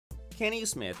Kenny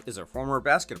Smith is a former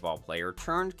basketball player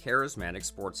turned charismatic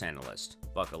sports analyst.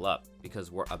 Buckle up, because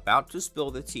we're about to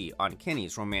spill the tea on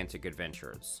Kenny's romantic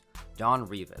adventures. Dawn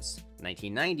Rivas,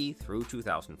 1990 through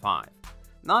 2005.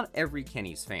 Not every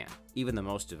Kenny's fan, even the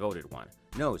most devoted one,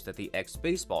 knows that the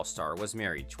ex-baseball star was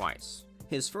married twice.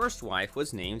 His first wife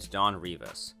was named Dawn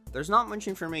Rivas. There's not much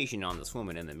information on this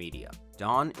woman in the media.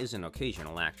 Dawn is an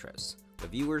occasional actress. The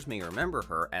viewers may remember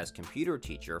her as computer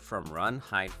teacher from Run,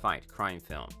 Hide, Fight crime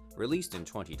film, released in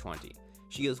 2020.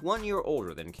 She is 1 year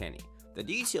older than Kenny. The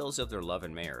details of their love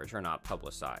and marriage are not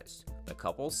publicized. The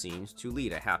couple seems to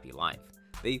lead a happy life.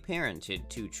 They parented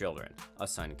 2 children, a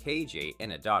son KJ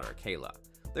and a daughter Kayla.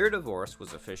 Their divorce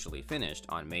was officially finished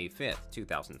on May 5,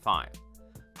 2005.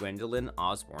 Gwendolyn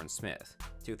Osborne Smith,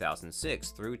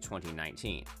 2006 through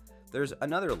 2019. There's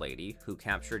another lady who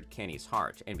captured Kenny's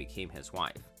heart and became his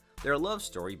wife. Their love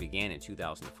story began in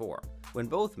 2004, when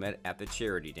both met at the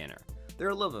charity dinner.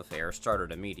 Their love affair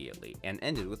started immediately and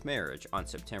ended with marriage on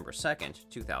September 2,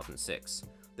 2006.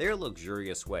 Their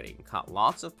luxurious wedding caught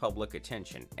lots of public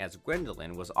attention as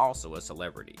Gwendolyn was also a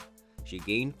celebrity. She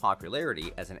gained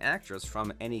popularity as an actress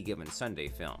from Any Given Sunday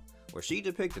film, where she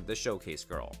depicted the showcase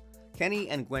girl. Kenny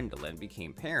and Gwendolyn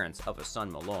became parents of a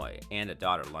son Malloy and a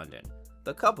daughter London.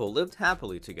 The couple lived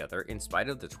happily together in spite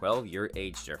of the 12-year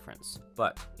age difference.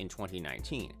 But in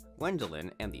 2019,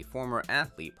 Gwendolyn and the former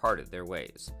athlete parted their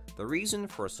ways. The reason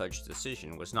for such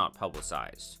decision was not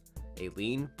publicized.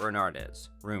 Aileen Bernardes,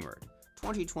 rumored,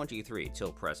 2023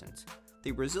 till present. The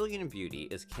Brazilian beauty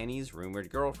is Kenny's rumored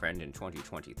girlfriend in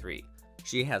 2023.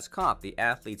 She has caught the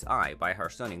athlete's eye by her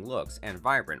stunning looks and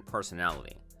vibrant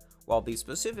personality. While the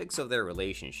specifics of their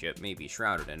relationship may be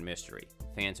shrouded in mystery,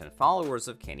 fans and followers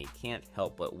of Kenny can't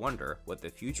help but wonder what the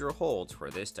future holds for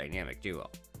this dynamic duo.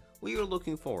 We are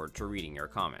looking forward to reading your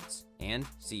comments, and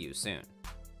see you soon.